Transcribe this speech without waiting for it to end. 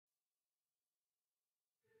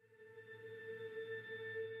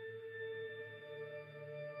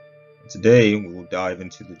Today, we will dive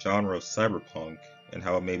into the genre of cyberpunk and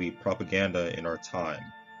how it may be propaganda in our time.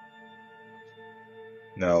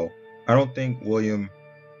 Now, I don't think William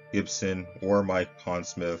Gibson or Mike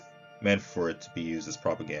Pondsmith meant for it to be used as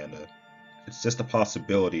propaganda. It's just a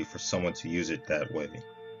possibility for someone to use it that way.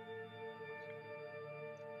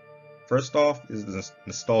 First off is the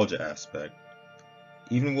nostalgia aspect.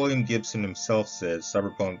 Even William Gibson himself said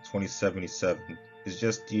Cyberpunk 2077 is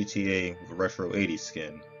just GTA with a retro 80s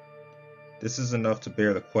skin. This is enough to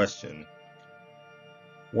bear the question,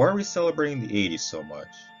 why are we celebrating the 80s so much?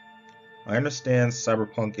 I understand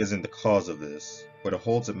Cyberpunk isn't the cause of this, but it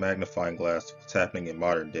holds a magnifying glass to what's happening in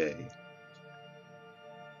modern day.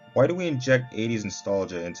 Why do we inject 80s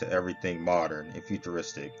nostalgia into everything modern and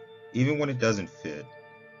futuristic, even when it doesn't fit?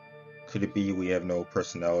 Could it be we have no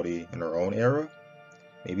personality in our own era?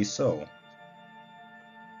 Maybe so.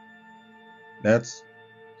 That's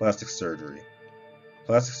plastic surgery.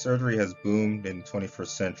 Plastic surgery has boomed in the 21st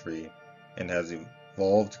century and has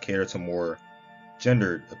evolved to cater to more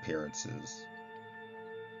gendered appearances.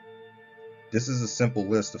 This is a simple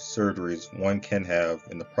list of surgeries one can have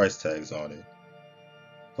and the price tags on it.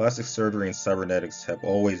 Plastic surgery and cybernetics have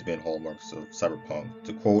always been hallmarks of cyberpunk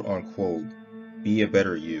to quote-unquote be a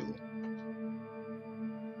better you.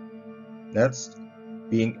 That's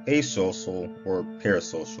being asocial or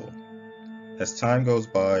parasocial. As time goes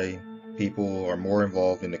by, people are more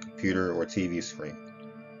involved in the computer or TV screen.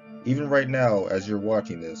 Even right now, as you're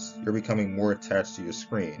watching this, you're becoming more attached to your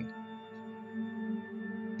screen.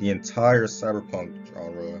 The entire cyberpunk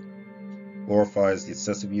genre glorifies the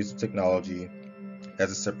excessive use of technology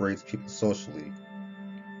as it separates people socially.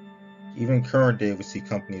 Even in current day, we see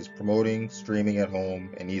companies promoting streaming at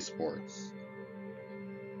home and esports.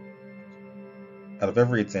 Out of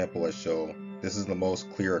every example I show, this is the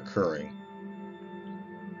most clear occurring.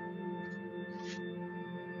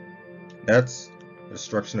 That's the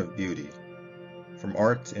destruction of beauty. From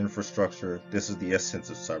art to infrastructure, this is the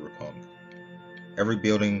essence of cyberpunk. Every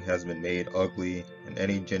building has been made ugly, and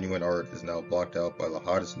any genuine art is now blocked out by the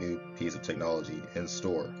hottest new piece of technology in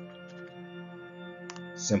store.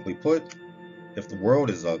 Simply put, if the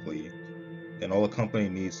world is ugly, then all a company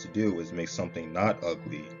needs to do is make something not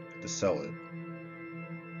ugly to sell it.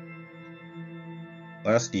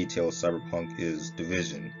 Last detail of cyberpunk is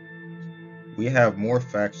division. We have more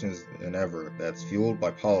factions than ever that's fueled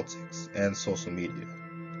by politics and social media.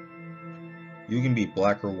 You can be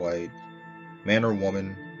black or white, man or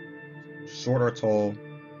woman, short or tall,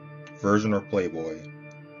 virgin or playboy.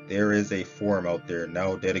 There is a forum out there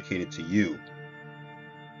now dedicated to you.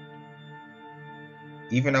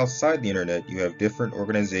 Even outside the internet, you have different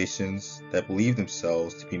organizations that believe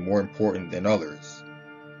themselves to be more important than others.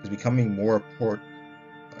 It's becoming more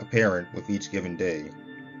apparent with each given day.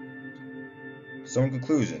 So in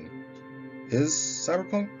conclusion, is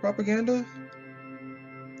cyberpunk propaganda?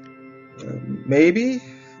 Maybe.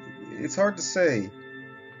 It's hard to say.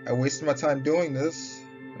 I wasted my time doing this,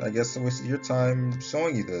 and I guess I wasted your time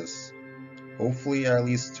showing you this. Hopefully I at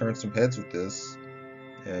least turn some heads with this,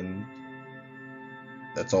 and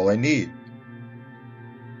that's all I need.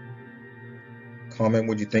 Comment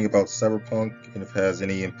what you think about Cyberpunk and if it has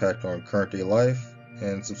any impact on current day life,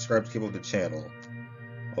 and subscribe to keep up with the channel.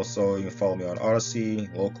 Also, you can follow me on Odyssey,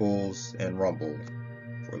 Locals, and Rumble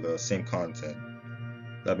for the same content.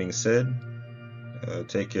 That being said,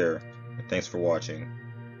 take care, and thanks for watching.